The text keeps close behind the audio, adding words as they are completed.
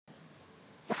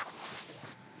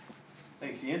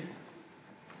Thanks, Ian.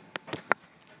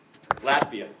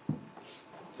 Latvia.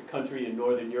 It's a country in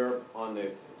Northern Europe on the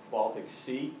Baltic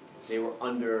Sea. They were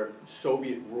under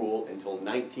Soviet rule until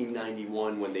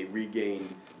 1991 when they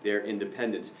regained their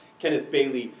independence. Kenneth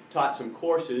Bailey taught some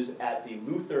courses at the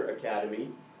Luther Academy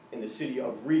in the city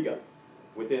of Riga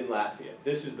within Latvia.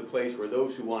 This is the place where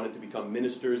those who wanted to become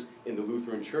ministers in the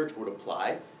Lutheran Church would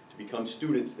apply to become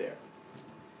students there.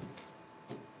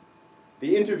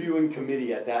 The interviewing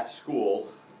committee at that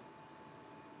school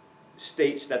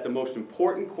states that the most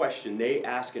important question they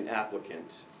ask an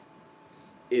applicant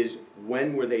is,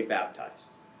 when were they baptized?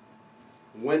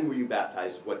 When were you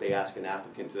baptized is what they ask an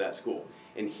applicant to that school.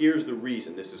 And here's the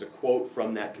reason. This is a quote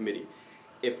from that committee.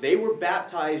 If they were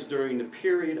baptized during the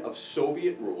period of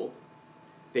Soviet rule,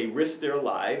 they risked their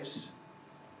lives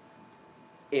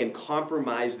and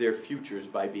compromised their futures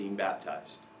by being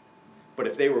baptized. But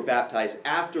if they were baptized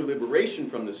after liberation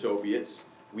from the Soviets,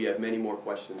 we have many more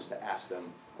questions to ask them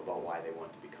about why they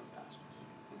want to become pastors.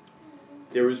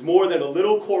 There is more than a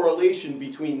little correlation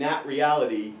between that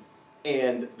reality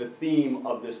and the theme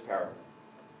of this parable.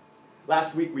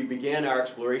 Last week we began our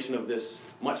exploration of this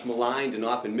much maligned and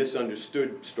often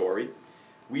misunderstood story.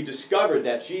 We discovered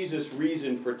that Jesus'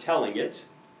 reason for telling it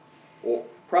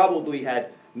probably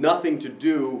had nothing to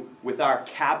do with our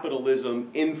capitalism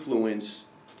influence,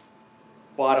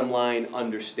 bottom line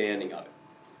understanding of it.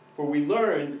 For we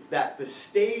learned that the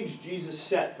stage Jesus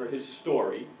set for his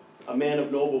story, a man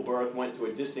of noble birth went to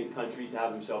a distant country to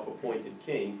have himself appointed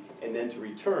king and then to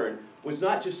return, was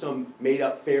not just some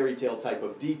made-up fairy tale type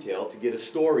of detail to get a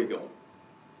story going.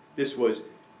 This was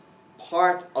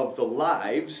part of the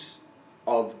lives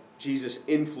of Jesus'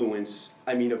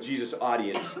 of Jesus'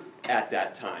 audience at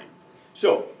that time.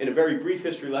 So, in a very brief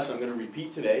history lesson I'm going to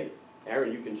repeat today.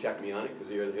 Aaron, you can check me on it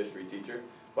because you're the history teacher.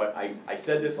 But I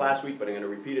said this last week, but I'm going to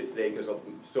repeat it today because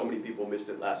so many people missed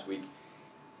it last week.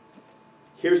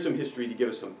 Here's some history to give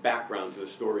us some background to the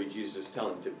story Jesus is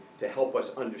telling, to help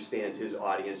us understand his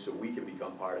audience so we can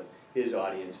become part of his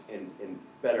audience and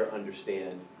better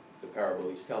understand the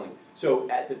parable he's telling. So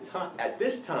at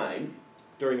this time,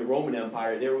 during the Roman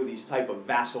Empire, there were these type of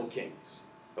vassal kings.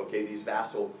 Okay, these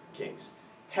vassal kings.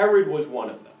 Herod was one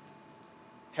of them.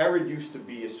 Herod used to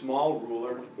be a small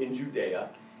ruler in Judea,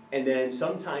 and then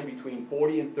sometime between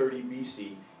 40 and 30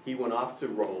 BC, he went off to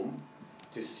Rome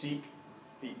to seek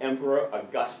the Emperor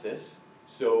Augustus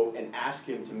and ask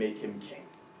him to make him king.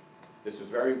 This was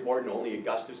very important. Only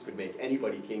Augustus could make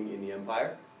anybody king in the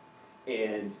empire,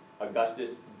 and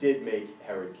Augustus did make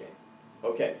Herod king.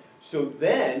 Okay, so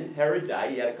then Herod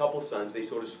died. He had a couple sons. They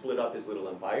sort of split up his little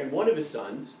empire, and one of his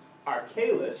sons,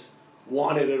 Archelaus,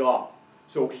 wanted it all.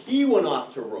 So he went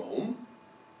off to Rome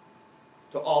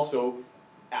to also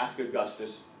ask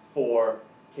Augustus for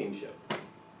kingship.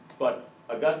 But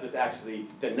Augustus actually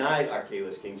denied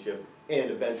Archelaus kingship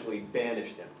and eventually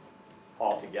banished him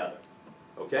altogether.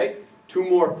 Okay? Two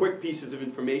more quick pieces of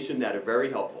information that are very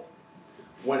helpful.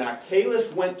 When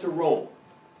Archelaus went to Rome,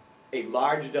 a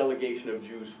large delegation of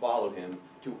Jews followed him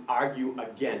to argue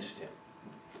against him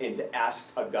and to ask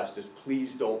Augustus,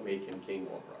 please don't make him king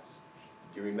over us.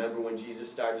 Do you remember when Jesus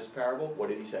started his parable? What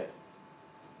did he say?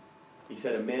 He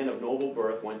said, a man of noble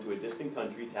birth went to a distant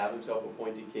country to have himself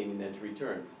appointed king and then to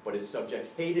return. But his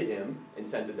subjects hated him and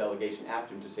sent a delegation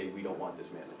after him to say, we don't want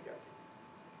this man to go.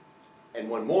 And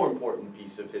one more important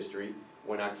piece of history,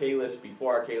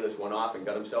 before Archelaus went off and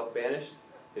got himself banished,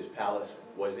 his palace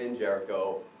was in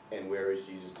Jericho. And where is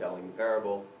Jesus telling the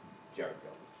parable? Jericho.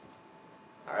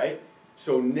 All right?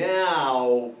 So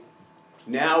now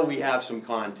we have some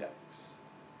context.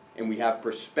 And we have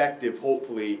perspective,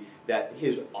 hopefully, that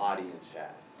his audience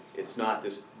had. It's not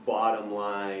this bottom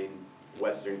line,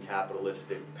 Western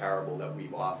capitalistic parable that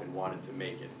we've often wanted to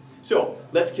make it. So,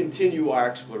 let's continue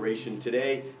our exploration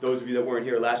today. Those of you that weren't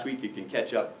here last week, you can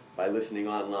catch up by listening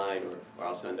online, or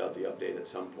I'll send out the update at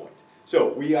some point.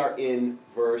 So, we are in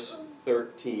verse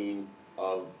 13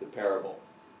 of the parable.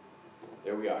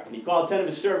 There we are. And he called 10 of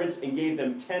his servants and gave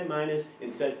them 10 minas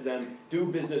and said to them, do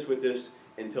business with this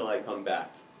until I come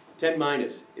back. 10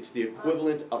 minas, it's the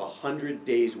equivalent of 100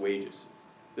 days' wages.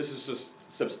 This is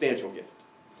a substantial gift.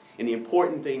 And the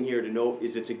important thing here to note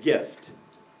is it's a gift.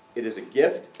 It is a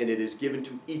gift, and it is given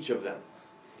to each of them.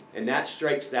 And that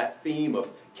strikes that theme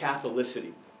of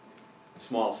Catholicity,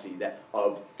 small c,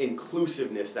 of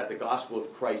inclusiveness that the gospel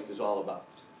of Christ is all about.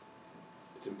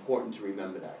 It's important to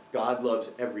remember that. God loves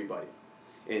everybody.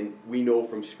 And we know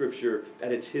from Scripture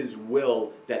that it's his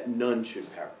will that none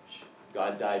should perish.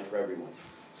 God died for everyone.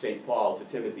 St. Paul to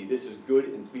Timothy, this is good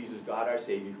and pleases God our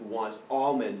Savior, who wants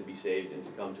all men to be saved and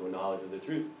to come to a knowledge of the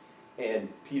truth. And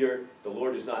Peter, the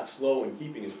Lord is not slow in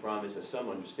keeping his promise, as some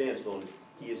understand slowness.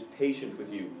 He is patient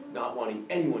with you, not wanting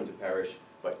anyone to perish,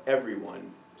 but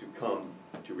everyone to come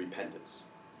to repentance.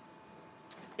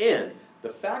 And the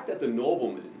fact that the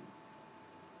nobleman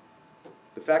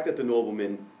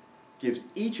gives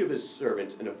each of his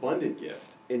servants an abundant gift,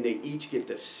 and they each get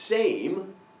the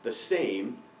same,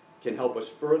 can help us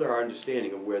further our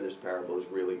understanding of where this parable is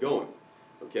really going.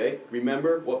 Okay?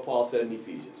 Remember what Paul said in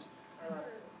Ephesians.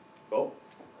 Oh,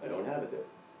 I don't have it there.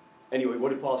 Anyway, what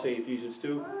did Paul say in Ephesians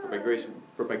 2?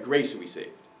 For by grace are we saved,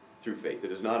 through faith.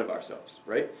 It is not of ourselves,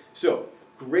 right? So,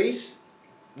 grace,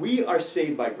 we are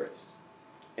saved by grace.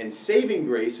 And saving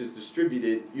grace is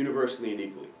distributed universally and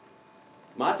equally.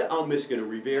 Mata al-Miskin, a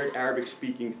revered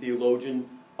Arabic-speaking theologian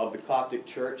of the Coptic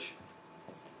Church.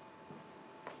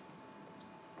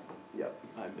 Yep,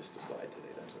 I missed a slide today,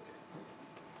 that's okay.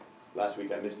 Last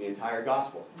week I missed the entire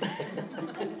gospel.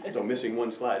 So missing one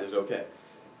slide is okay.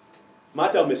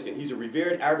 Mata al-Miskin, he's a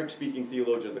revered Arabic-speaking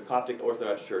theologian of the Coptic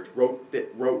Orthodox Church, wrote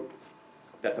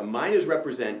that the minors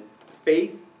represent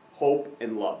faith, hope,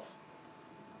 and love,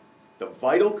 the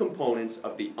vital components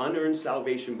of the unearned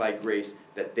salvation by grace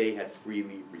that they had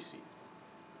freely received.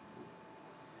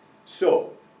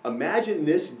 So, imagine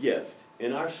this gift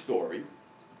in our story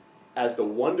as the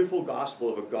wonderful gospel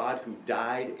of a God who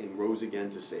died and rose again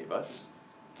to save us.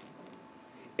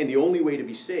 And the only way to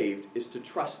be saved is to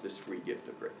trust this free gift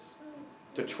of grace.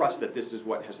 To trust that this is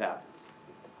what has happened.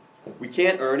 We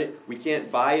can't earn it, we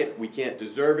can't buy it, we can't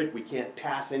deserve it, we can't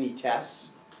pass any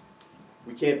tests.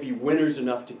 We can't be winners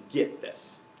enough to get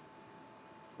this.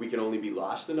 We can only be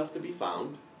lost enough to be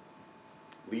found,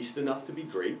 least enough to be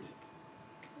great,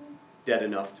 dead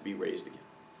enough to be raised again.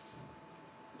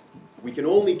 We can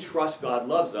only trust God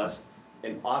loves us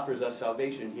and offers us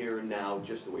salvation here and now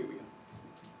just the way we are.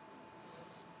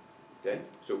 Okay?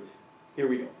 So here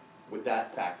we go with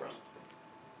that background.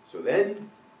 So then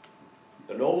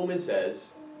the nobleman says,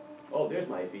 oh, there's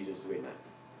my Ephesians 2:8-9.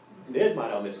 There's my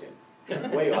al-Miskin.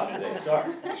 Way off today,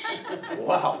 sorry.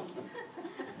 Wow.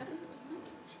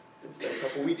 It's been a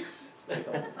couple weeks.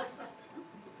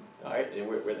 All right, and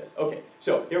we're this. Okay,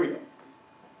 so here we go.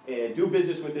 And do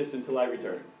business with this until I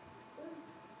return.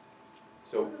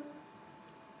 So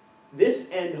this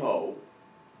en-ho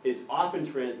is often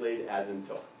translated as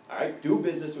until. All right, do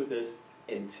business with this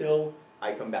until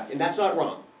I come back. And that's not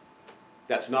wrong.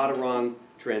 That's not a wrong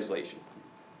translation.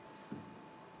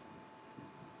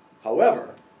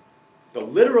 However, the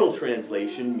literal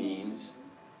translation means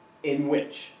in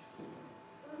which.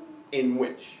 In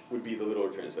which would be the literal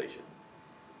translation.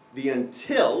 The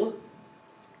until,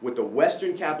 with the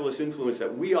Western capitalist influence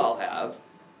that we all have,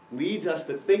 leads us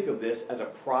to think of this as a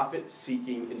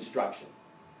profit-seeking instruction.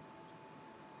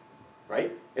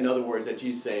 Right? In other words, that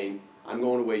Jesus is saying, I'm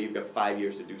going away, you've got 5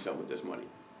 years to do something with this money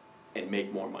and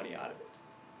make more money out of it.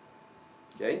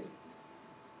 Okay?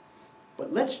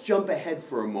 But let's jump ahead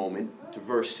for a moment to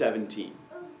verse 17.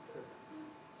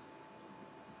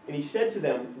 And he said to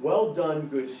them, well done,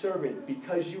 good servant,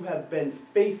 because you have been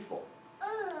faithful.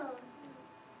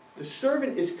 The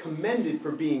servant is commended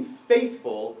for being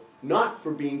faithful, not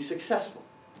for being successful.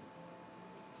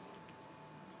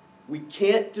 We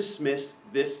can't dismiss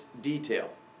this detail.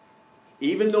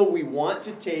 Even though we want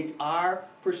to take our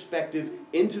perspective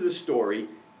into the story,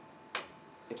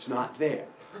 it's not there.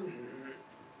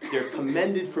 They're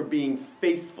commended for being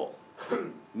faithful,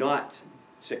 not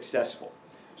successful.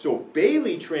 So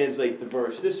Bailey translates the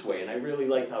verse this way, and I really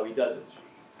like how he does it.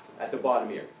 At the bottom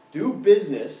here. Do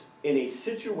business in a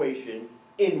situation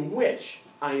in which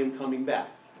I am coming back.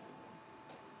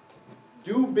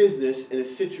 Do business in a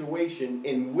situation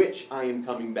in which I am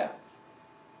coming back.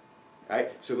 All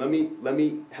right? So let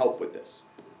me help with this.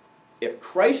 If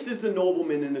Christ is the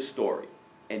nobleman in the story,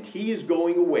 and he is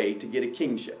going away to get a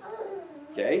kingship,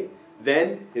 okay,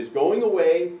 then his going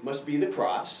away must be the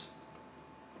cross,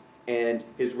 and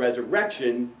his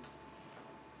resurrection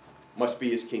must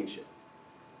be his kingship.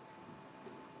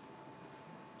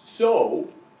 So,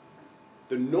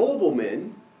 the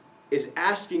nobleman is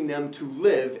asking them to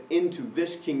live into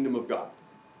this kingdom of God,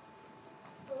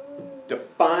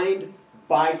 defined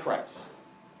by Christ.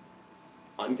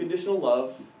 Unconditional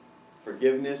love,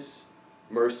 forgiveness,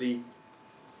 mercy,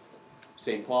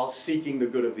 St. Paul, seeking the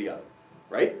good of the other,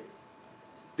 right?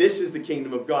 This is the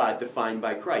kingdom of God defined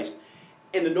by Christ.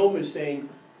 And the nobleman is saying,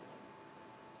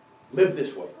 live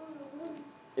this way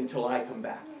until I come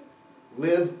back.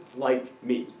 Live like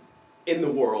me in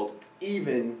the world,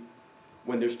 even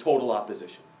when there's total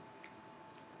opposition.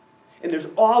 And there's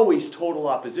always total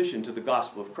opposition to the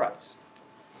gospel of Christ.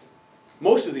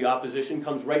 Most of the opposition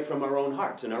comes right from our own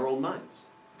hearts and our own minds.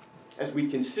 as we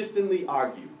consistently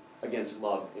argue against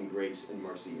love and grace and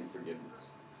mercy and forgiveness.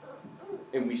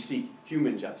 And we seek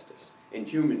human justice and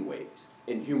human ways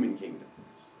and human kingdom.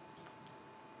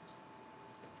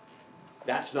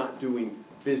 That's not doing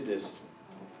business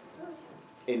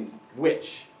in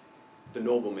which the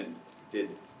nobleman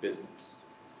did business.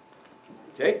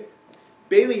 Okay?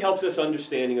 Bailey helps us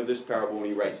understanding of this parable when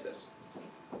he writes this.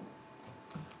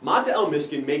 Mata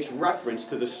el-Miskin makes reference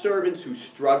to the servants who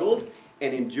struggled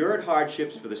and endured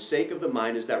hardships for the sake of the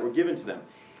minas that were given to them.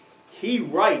 He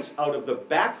writes out of the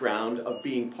background of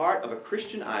being part of a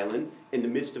Christian island in the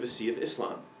midst of a sea of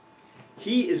Islam.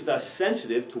 He is thus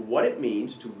sensitive to what it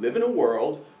means to live in a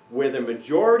world where the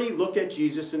majority look at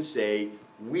Jesus and say,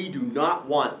 we do not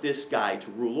want this guy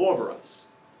to rule over us.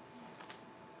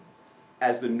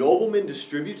 As the nobleman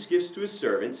distributes gifts to his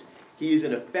servants, he is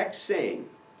in effect saying,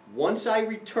 once I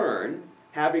return,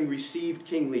 having received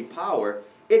kingly power,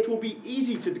 it will be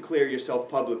easy to declare yourself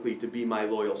publicly to be my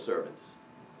loyal servants.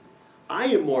 I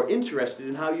am more interested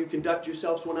in how you conduct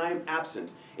yourselves when I am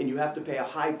absent, and you have to pay a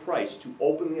high price to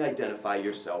openly identify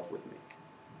yourself with me.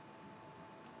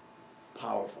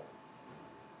 Powerful.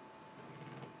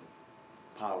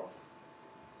 Powerful.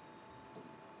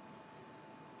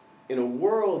 In a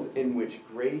world in which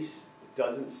grace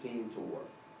doesn't seem to work,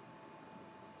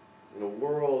 in a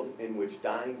world in which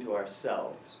dying to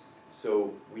ourselves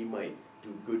so we might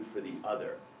do good for the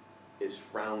other is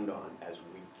frowned on as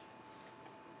weak,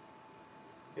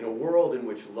 in a world in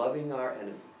which loving our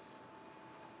enemies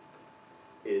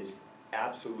is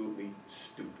absolutely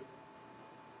stupid,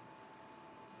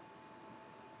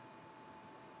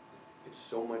 it's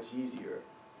so much easier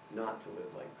not to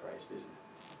live like Christ, isn't it?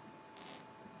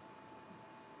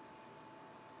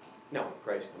 Now, when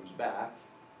Christ comes back,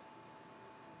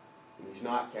 and he's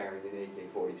not carrying an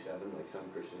AK-47 like some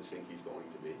Christians think he's going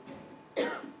to be,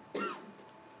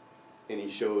 and he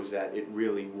shows that it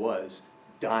really was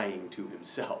dying to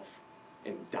himself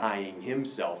and dying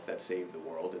himself that saved the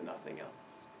world and nothing else.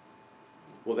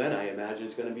 Well, then I imagine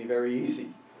it's going to be very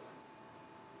easy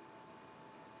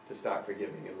to start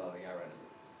forgiving and loving our enemies,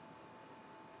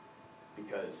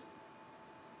 because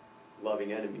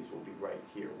loving enemies will be right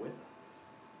here with us.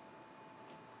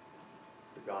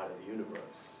 The God of the universe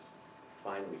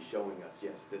finally showing us,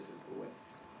 yes, this is the way.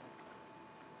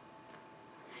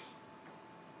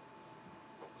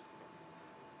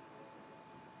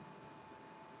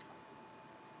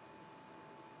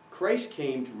 Christ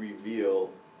came to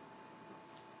reveal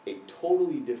a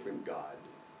totally different God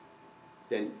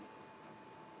than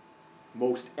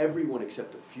most everyone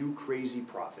except a few crazy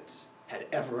prophets had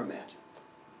ever imagined.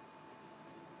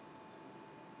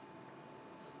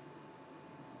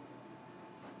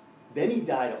 Then he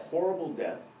died a horrible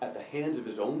death at the hands of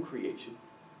his own creation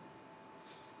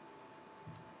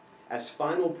as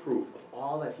final proof of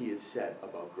all that he had said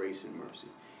about grace and mercy.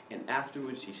 And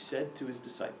afterwards he said to his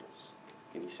disciples,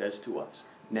 and he says to us,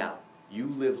 now, you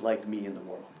live like me in the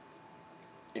world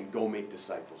and go make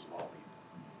disciples of all people.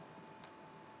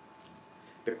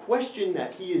 The question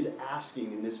that he is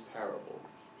asking in this parable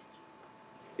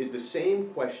is the same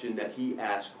question that he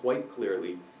asked quite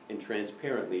clearly and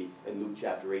transparently in Luke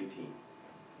chapter 18.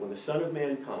 When the Son of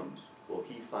Man comes, will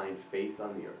he find faith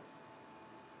on the earth?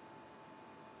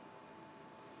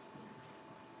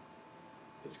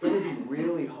 It's going to be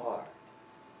really hard,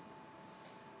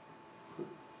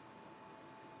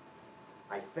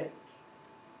 I think,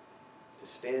 to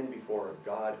stand before a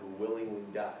God who willingly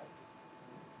died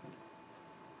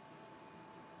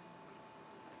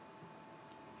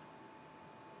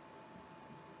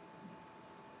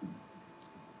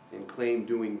and claim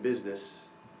doing business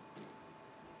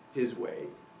his way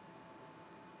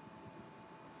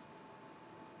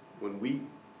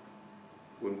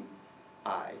when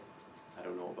I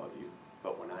don't know about you,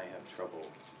 but when I have trouble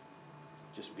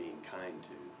just being kind to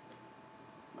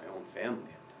my own family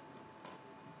at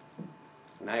times,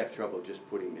 when I have trouble just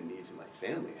putting the needs of my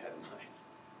family ahead of mine,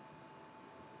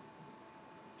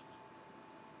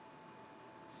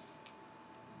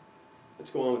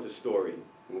 let's go on with the story, and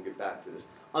we'll get back to this.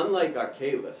 Unlike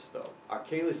Archelaus, though,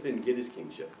 Archelaus didn't get his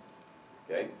kingship,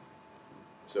 okay?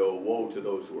 So woe to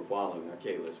those who were following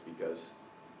Archelaus because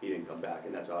he didn't come back,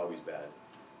 and that's always bad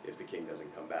if the king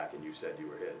doesn't come back and you said you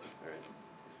were his, all right?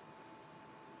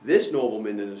 This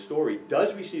nobleman in the story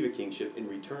does receive a kingship and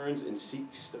returns and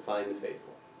seeks to find the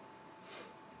faithful.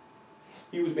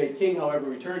 He was made king, however,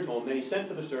 returned home. Then he sent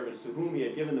for the servants to whom he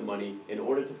had given the money in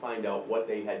order to find out what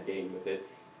they had gained with it.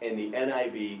 And the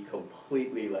NIV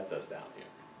completely lets us down here.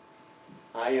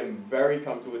 I am very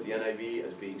comfortable with the NIV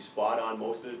as being spot on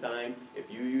most of the time.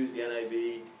 If you use the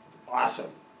NIV,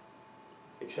 awesome.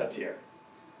 Except here.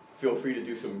 feel free to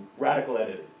do some radical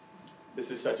editing. This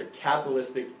is such a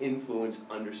capitalistic influenced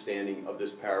understanding of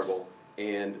this parable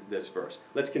and this verse.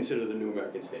 Let's consider the New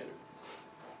American Standard.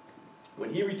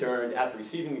 When he returned after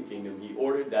receiving the kingdom, he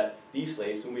ordered that these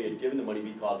slaves whom he had given the money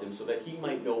be called to him so that he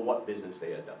might know what business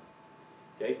they had done.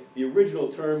 Okay? The original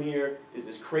term here is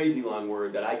this crazy long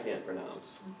word that I can't pronounce,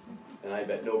 and I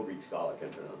bet no Greek scholar can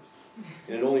pronounce.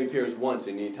 And it only appears once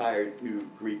in the entire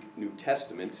Greek New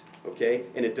Testament, okay?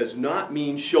 And it does not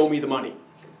mean show me the money.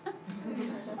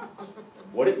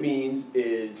 What it means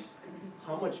is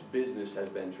how much business has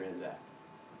been transacted.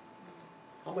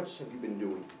 How much have you been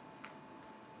doing?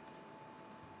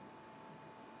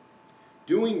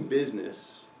 Doing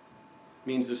business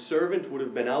means the servant would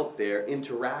have been out there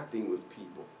interacting with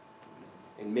people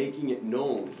and making it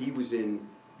known he was in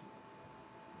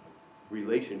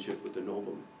relationship with the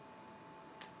nobleman.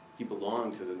 He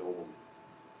belonged to the nobleman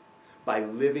by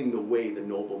living the way the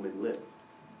nobleman lived.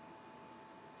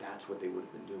 That's what they would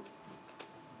have been doing.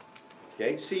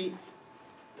 Okay, see,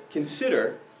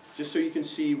 consider, just so you can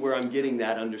see where I'm getting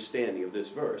that understanding of this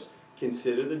verse,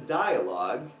 consider the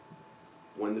dialogue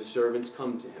when the servants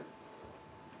come to him.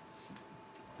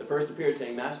 The first appeared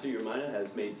saying, Master, your mina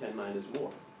has made 10 minas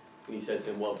more. And he said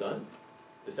to him, well done.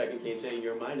 The second came saying,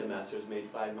 your mina, master, has made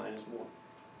 5 minas more.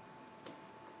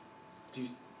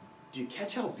 Do you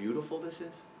catch how beautiful this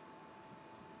is?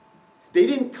 They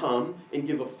didn't come and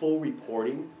give a full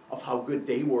reporting of how good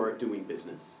they were at doing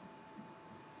business.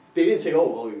 They didn't say, oh,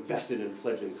 well, we invested in a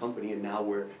fledgling company and now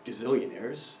we're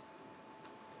gazillionaires.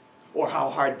 Or how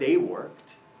hard they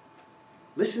worked.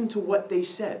 Listen to what they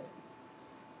said.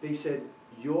 They said,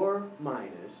 your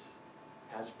minas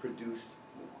has produced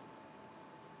more.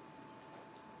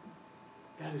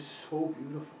 That is so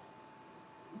beautiful.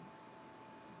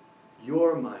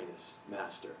 Your minas,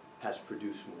 master, has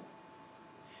produced more.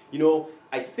 You know,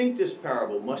 I think this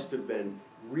parable must have been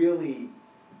really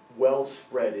well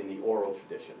spread in the oral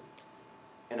tradition.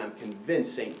 And I'm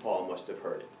convinced St. Paul must have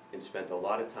heard it and spent a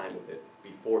lot of time with it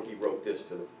before he wrote this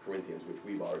to the Corinthians, which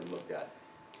we've already looked at.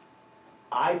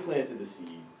 I planted the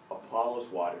seed, Apollos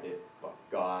watered it, but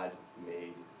God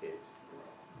made it grow.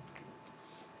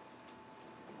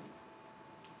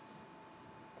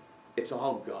 It's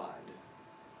all God,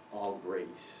 all grace,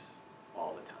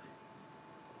 all the time.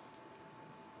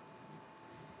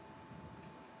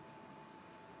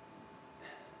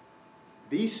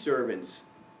 These servants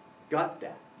got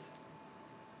that.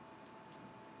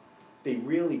 They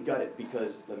really got it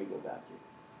because, let me go back here.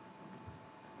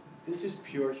 This is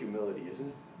pure humility, isn't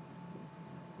it?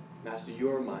 Master,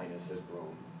 your minas has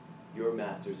grown. Your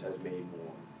master's has made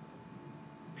more.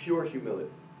 Pure humility.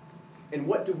 And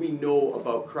what do we know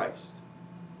about Christ?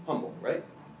 Humble, right?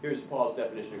 Here's Paul's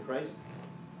definition of Christ.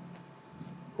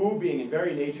 Who, being in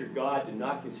very nature God, did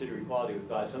not consider equality with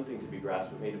God something to be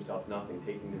grasped, but made himself nothing,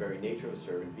 taking the very nature of a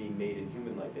servant, being made in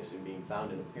human likeness, and being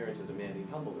found in appearance as a man, he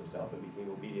humbled himself and became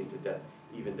obedient to death,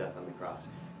 even death on the cross.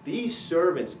 These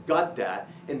servants got that,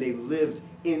 and they lived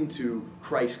into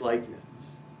Christ-likeness.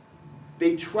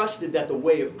 They trusted that the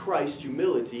way of Christ,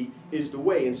 humility, is the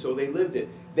way, and so they lived it.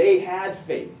 They had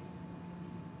faith.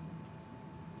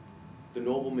 The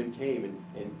nobleman came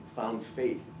and found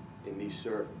faith in these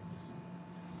servants.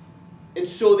 And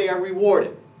so they are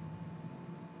rewarded.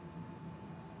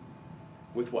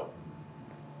 With what?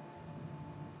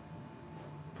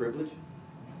 Privilege?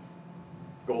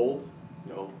 Gold?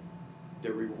 No.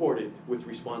 They're rewarded with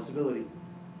responsibility.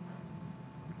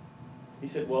 He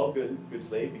said, well, good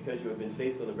slave, because you have been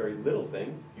faithful in a very little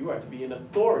thing, you are to be in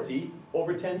authority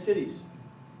over 10 cities.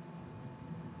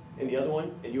 And the other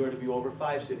one, and you are to be over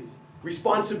 5 cities.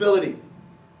 Responsibility.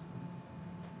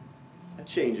 That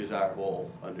changes our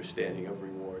whole understanding of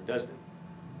reward, doesn't it?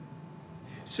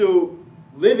 So,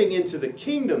 living into the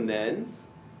kingdom then,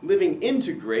 living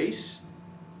into grace,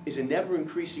 is an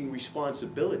ever-increasing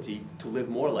responsibility to live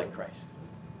more like Christ.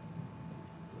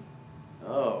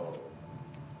 Oh.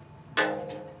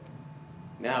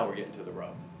 Now we're getting to the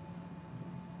rub.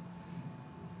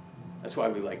 That's why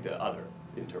we like the other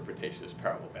interpretation of this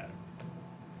parable better.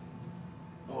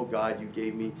 Oh God, you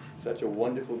gave me such a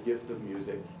wonderful gift of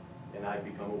music, and I've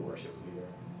become a worship leader.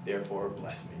 Therefore,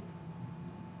 bless me.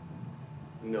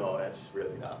 No, that's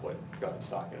really not what God's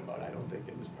talking about, I don't think,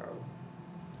 in this parable.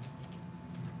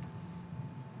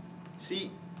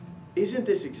 See, isn't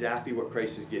this exactly what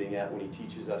Christ is getting at when he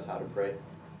teaches us how to pray?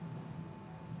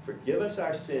 Forgive us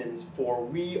our sins, for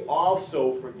we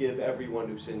also forgive everyone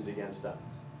who sins against us.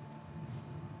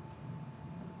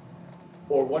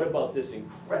 Or what about this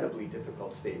incredibly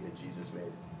difficult statement Jesus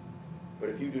made? But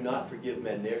if you do not forgive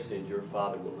men their sins, your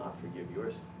Father will not forgive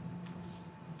your sins.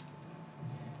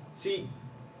 See,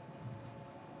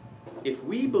 If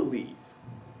we believe,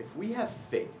 if we have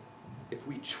faith, if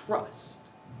we trust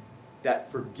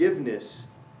that forgiveness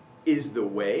is the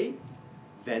way,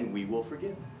 then we will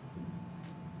forgive.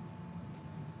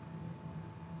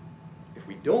 If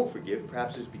we don't forgive,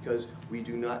 perhaps it's because we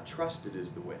do not trust it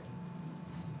is the way.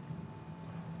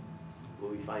 Will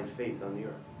we find faith on the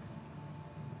earth?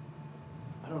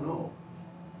 I don't know.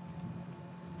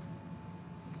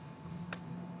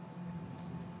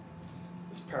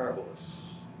 This parable is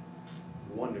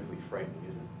wonderfully frightening,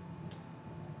 isn't it?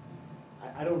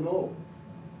 I don't know.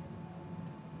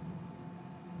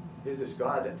 There's this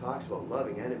God that talks about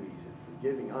loving enemies and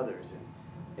forgiving others,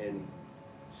 and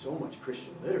so much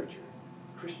Christian literature,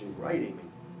 Christian writing,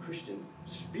 and Christian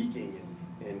speaking,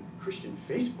 and Christian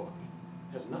Facebook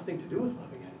has nothing to do with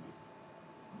loving enemies.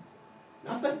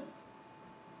 Nothing.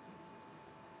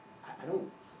 I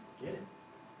don't get it.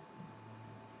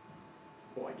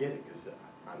 Well, I get it because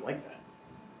I'm like that.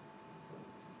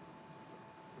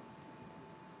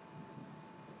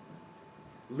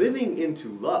 Living into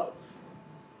love,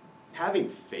 having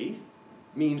faith,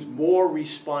 means more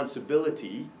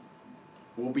responsibility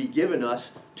will be given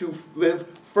us to live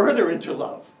further into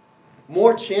love.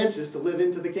 More chances to live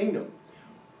into the kingdom.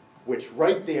 Which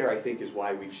right there, I think, is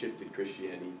why we've shifted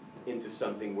Christianity into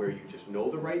something where you just know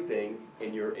the right thing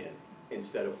and you're in,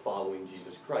 instead of following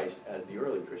Jesus Christ as the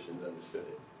early Christians understood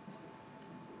it.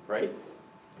 Right?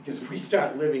 Because if we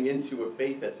start living into a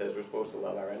faith that says we're supposed to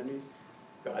love our enemies,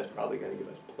 God's probably going to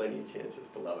give us plenty of chances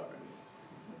to love our enemies.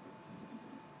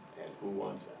 And who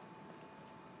wants that?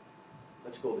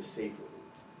 Let's go the safer route.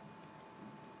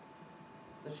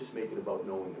 Let's just make it about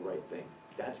knowing the right thing.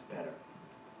 That's better.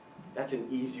 That's an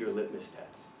easier litmus test.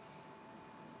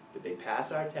 If they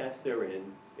pass our test, they're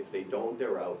in. If they don't,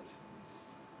 they're out.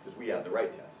 Because we have the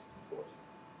right test, of course.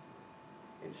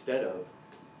 Instead of,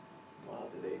 wow,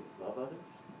 do they love others?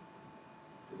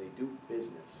 Do they do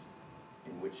business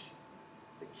in which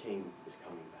the king is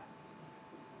coming back?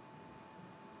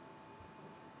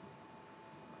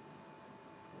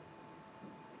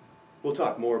 We'll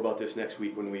talk more about this next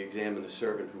week when we examine the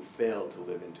servant who failed to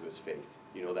live into his faith.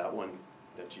 You know that one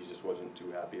that Jesus wasn't too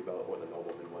happy about, or the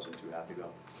nobleman wasn't too happy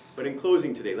about. But in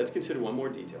closing today, let's consider one more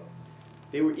detail.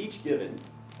 They were each given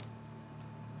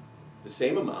the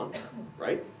same amount,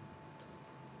 right?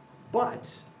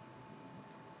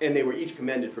 And they were each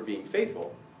commended for being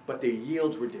faithful, but their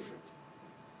yields were different.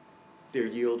 Their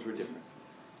yields were different.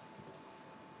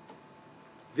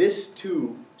 This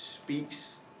too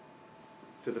speaks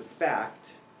to the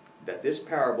fact that this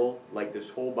parable, like this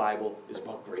whole Bible, is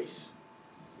about grace.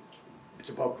 It's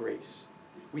about grace.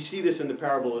 We see this in the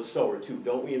parable of the sower too,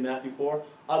 don't we, in Matthew 4?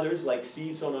 Others, like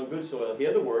seed sown on good soil,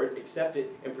 hear the word, accept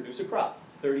it, and produce a crop.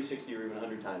 30, 60, or even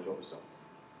 100 times what was sown.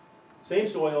 Same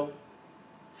soil,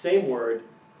 same word,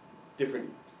 different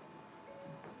yield.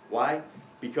 Why?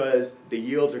 Because the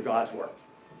yields are God's work.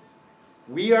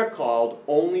 We are called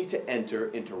only to enter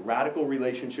into radical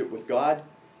relationship with God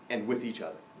and with each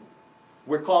other.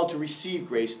 We're called to receive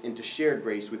grace and to share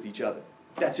grace with each other.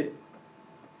 That's it.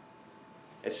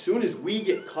 As soon as we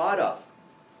get caught up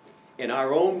in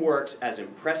our own works as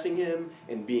impressing Him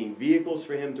and being vehicles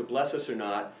for Him to bless us or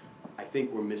not, I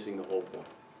think we're missing the whole point.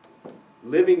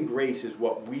 Living grace is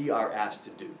what we are asked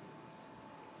to do.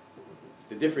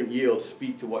 The different yields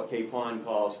speak to what Kay Pond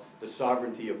calls the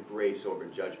sovereignty of grace over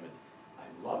judgment.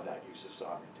 I love that use of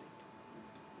sovereignty.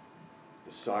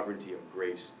 The sovereignty of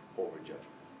grace over judgment.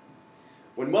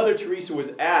 When Mother Teresa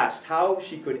was asked how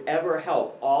she could ever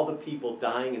help all the people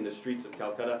dying in the streets of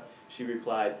Calcutta, she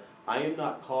replied, "I am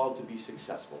not called to be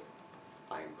successful.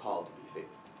 I am called to be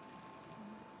faithful."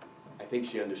 I think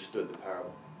she understood the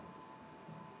parable.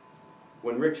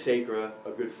 When Rick Sacra,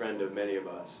 a good friend of many of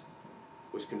us,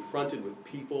 was confronted with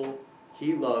people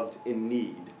he loved in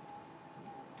need,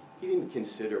 he didn't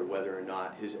consider whether or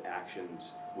not his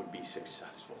actions would be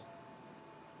successful.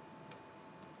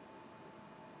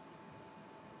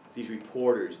 These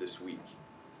reporters this week,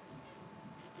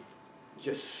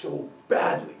 just so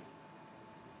badly.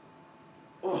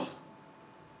 Oh,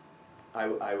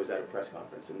 I was at a press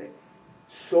conference and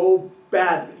so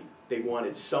badly they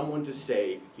wanted someone to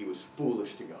say he was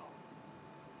foolish to go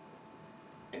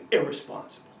and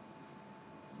irresponsible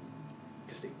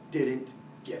because they didn't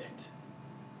get it.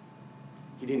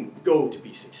 He didn't go to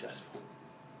be successful.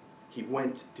 He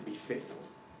went to be faithful.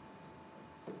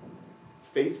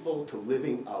 Faithful to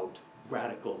living out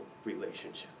radical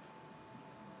relationship.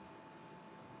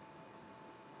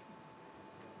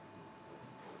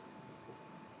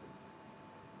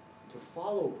 To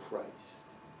follow Christ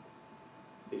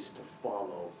is to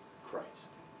follow Christ.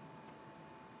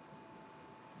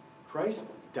 Christ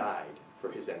died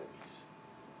for his enemies.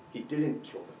 He didn't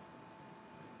kill them.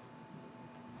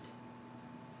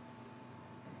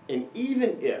 And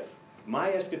even if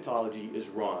my eschatology is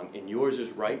wrong and yours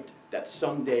is right, that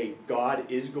someday God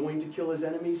is going to kill his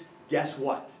enemies, guess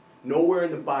what? Nowhere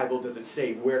in the Bible does it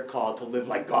say we're called to live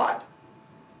like God.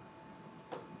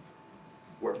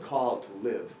 We're called to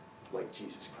live like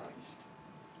Jesus Christ.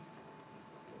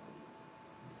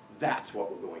 That's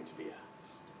what we're going to be asked.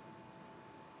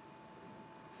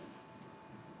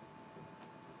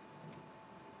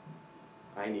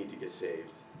 I need to get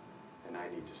saved, and I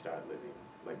need to start living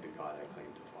like the God I claim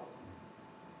to follow.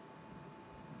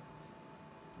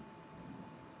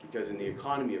 Because in the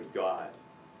economy of God,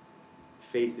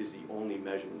 faith is the only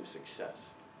measurement of success.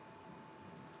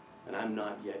 And I'm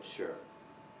not yet sure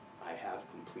I have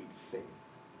complete faith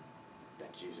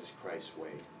that Jesus Christ's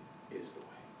way is the way.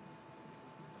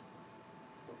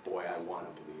 But boy, I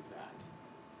want to believe that.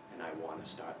 And I want to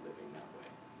start living that way.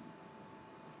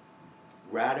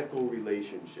 Radical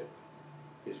relationship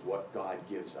is what God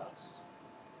gives us.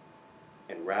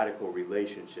 And radical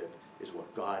relationship is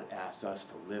what God asks us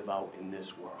to live out in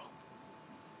this world.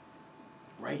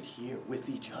 Right here with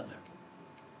each other.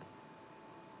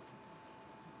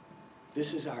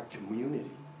 This is our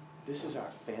community. This is our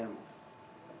family.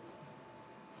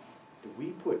 Do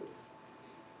we put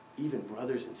even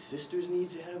brothers and sisters'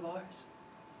 needs ahead of ours?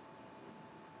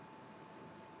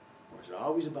 Or is it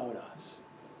always about us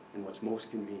and what's most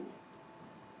convenient?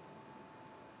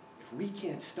 If we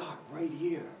can't start right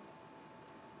here,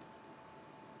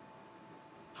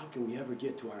 how can we ever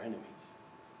get to our enemies?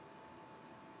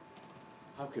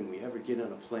 How can we ever get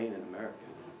on a plane in America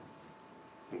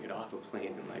and get off a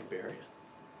plane in Liberia?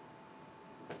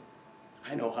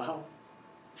 I know how.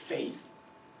 Faith.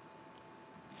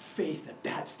 Faith that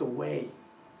that's the way.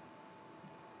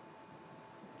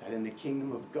 That in the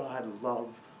kingdom of God, love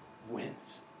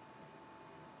wins.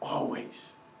 Always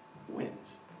wins.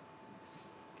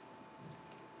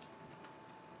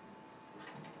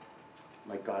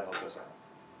 Might God help us out.